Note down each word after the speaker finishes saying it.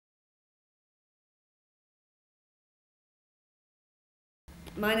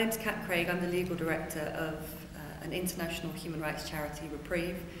My name's Kat Craig. I'm the legal director of an international human rights charity,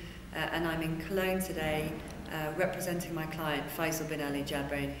 Reprieve, and I'm in Cologne today representing my client Faisal bin Ali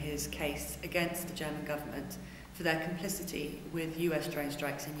Jabr in his case against the German government for their complicity with US drone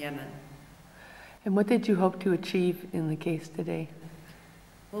strikes in Yemen. And what did you hope to achieve in the case today?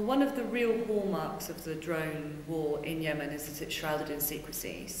 Well, one of the real hallmarks of the drone war in Yemen is that it's shrouded in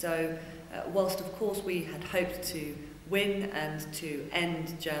secrecy. So whilst of course we had hoped to win and to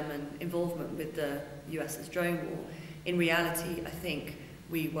end German involvement with the US's drone war, in reality I think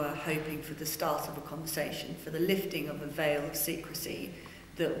we were hoping for the start of a conversation, for the lifting of a veil of secrecy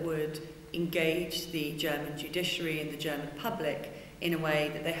that would engage the German judiciary and the German public in a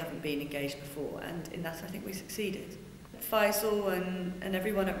way that they haven't been engaged before, and in that I think we succeeded. Faisal and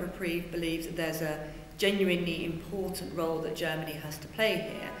everyone at Reprieve believes that there's a genuinely important role that Germany has to play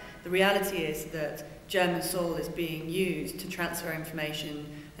here. The reality is that German soil is being used to transfer information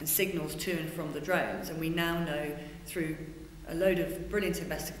and signals to and from the drones, and we now know through a load of brilliant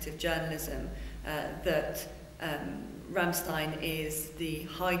investigative journalism that Ramstein is the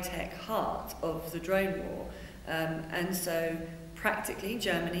high-tech heart of the drone war, and so practically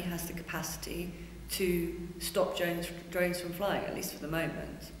Germany has the capacity to stop drones from flying, at least for the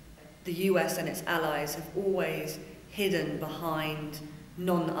moment. The US and its allies have always hidden behind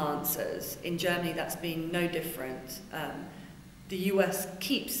non-answers. In Germany that's been no different. The US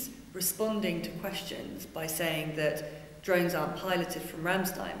keeps responding to questions by saying that drones aren't piloted from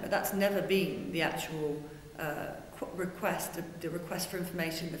Ramstein, but that's never been the actual request for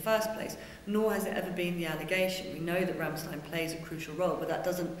information in the first place, nor has it ever been the allegation. We know that Ramstein plays a crucial role, but that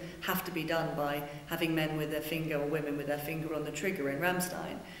doesn't have to be done by having men with their finger or women with their finger on the trigger in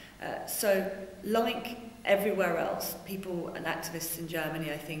Ramstein. So, like everywhere else, people and activists in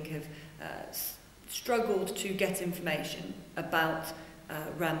Germany, I think, have struggled to get information about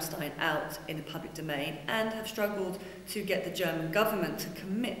Ramstein out in the public domain, and have struggled to get the German government to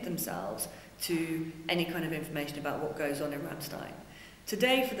commit themselves to any kind of information about what goes on in Ramstein.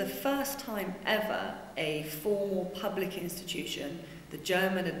 Today, for the first time ever, a formal public institution, the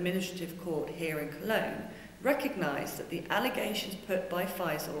German Administrative Court here in Cologne, recognised that the allegations put by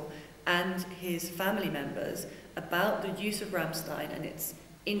Faisal and his family members about the use of Ramstein and its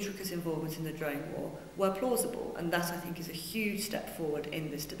intricate involvement in the drone war were plausible, and that I think is a huge step forward in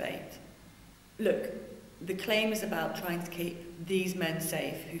this debate. Look, the claim is about trying to keep these men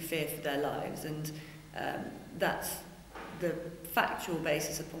safe who fear for their lives, and that's the factual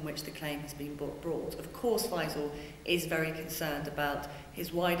basis upon which the claim has been brought. Of course, Faisal is very concerned about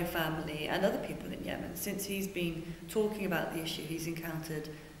his wider family and other people in Yemen. Since he's been talking about the issue, he's encountered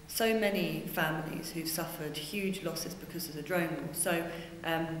so many families who've suffered huge losses because of the drone war. So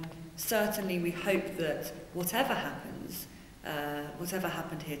certainly we hope that whatever happened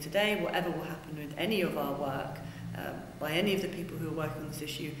here today, whatever will happen with any of our work, by any of the people who are working on this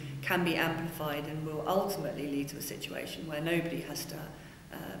issue, can be amplified and will ultimately lead to a situation where nobody has to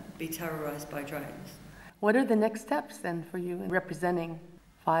be terrorised by drones. What are the next steps then for you in representing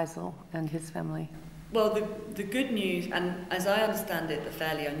Faisal and his family? Well, the good news, and as I understand it, the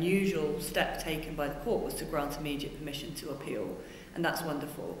fairly unusual step taken by the court was to grant immediate permission to appeal, and that's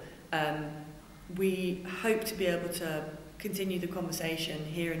wonderful. We hope to be able to continue the conversation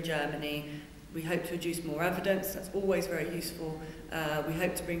here in Germany. We hope to produce more evidence. That's always very useful. We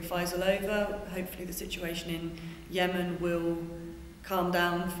hope to bring Faisal over. Hopefully the situation in Yemen will calm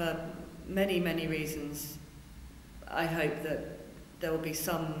down for many, many reasons. I hope that there will be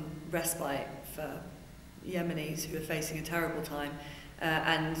some respite for Yemenis who are facing a terrible time,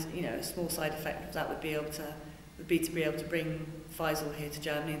 and a small side effect of that would be to be able to bring Faisal here to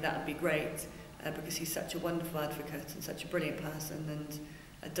Germany. That would be great, because he's such a wonderful advocate and such a brilliant person, and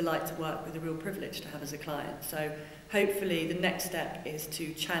a delight to work with, a real privilege to have as a client. So hopefully the next step is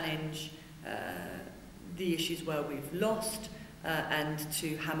to challenge the issues where we've lost, and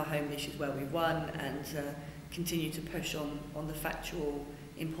to hammer home the issues where we've won, and continue to push on the factual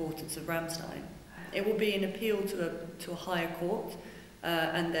importance of Ramstein. It will be an appeal to a higher court,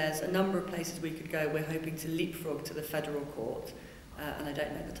 and there's a number of places we could go. We're hoping to leapfrog to the federal court, and I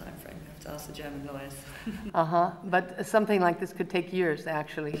don't know the time frame. We have to ask the German lawyers. But something like this could take years,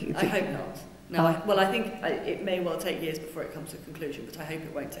 actually. I hope not. No, well, I think it may well take years before it comes to a conclusion, but I hope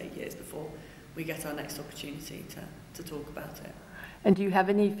it won't take years before we get our next opportunity to talk about it. And do you have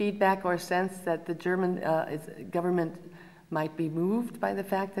any feedback or sense that the German government might be moved by the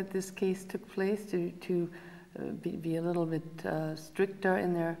fact that this case took place to be a little bit stricter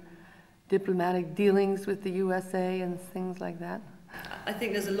in their diplomatic dealings with the USA and things like that? I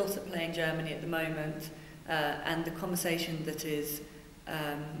think there's a lot at play in Germany at the moment, and the conversation that is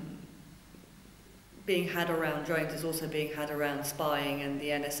being had around drones is also being had around spying and the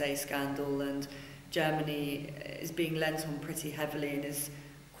NSA scandal, and Germany is being lent on pretty heavily and is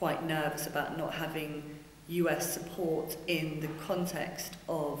quite nervous about not having US support in the context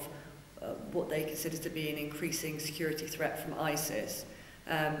of what they consider to be an increasing security threat from ISIS.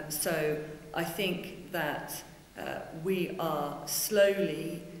 So I think that we are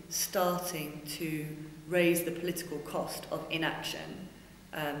slowly starting to raise the political cost of inaction.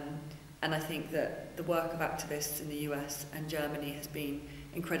 And I think that the work of activists in the US and Germany has been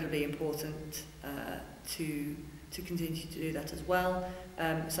incredibly important to continue to do that as well.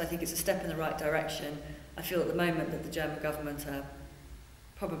 So I think it's a step in the right direction. I feel at the moment that the German government are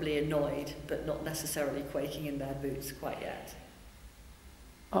probably annoyed, but not necessarily quaking in their boots quite yet.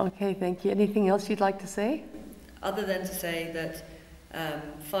 Okay, thank you. Anything else you'd like to say? Other than to say that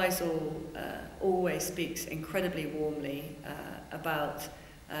Faisal always speaks incredibly warmly about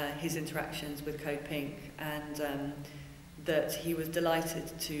his interactions with Code Pink, and that he was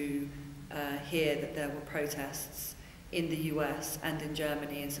delighted to hear that there were protests in the US and in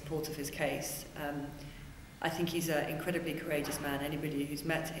Germany in support of his case. I think he's an incredibly courageous man. Anybody who's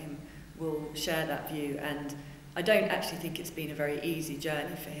met him will share that view, and I don't actually think it's been a very easy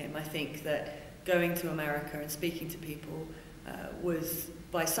journey for him. I think that going to America and speaking to people was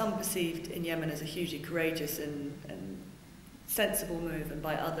by some perceived in Yemen as a hugely courageous and sensible move, and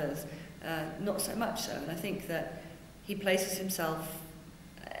by others not so much so. And I think that he places himself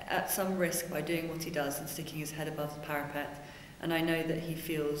at some risk by doing what he does and sticking his head above the parapet, and I know that he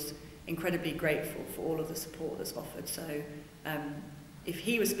feels incredibly grateful for all of the support that's offered. So if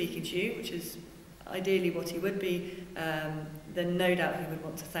he was speaking to you, which is ideally what he would be, then no doubt he would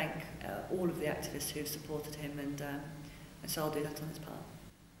want to thank all of the activists who have supported him, and so I'll do that on his part.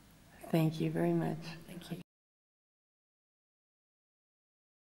 Thank you very much.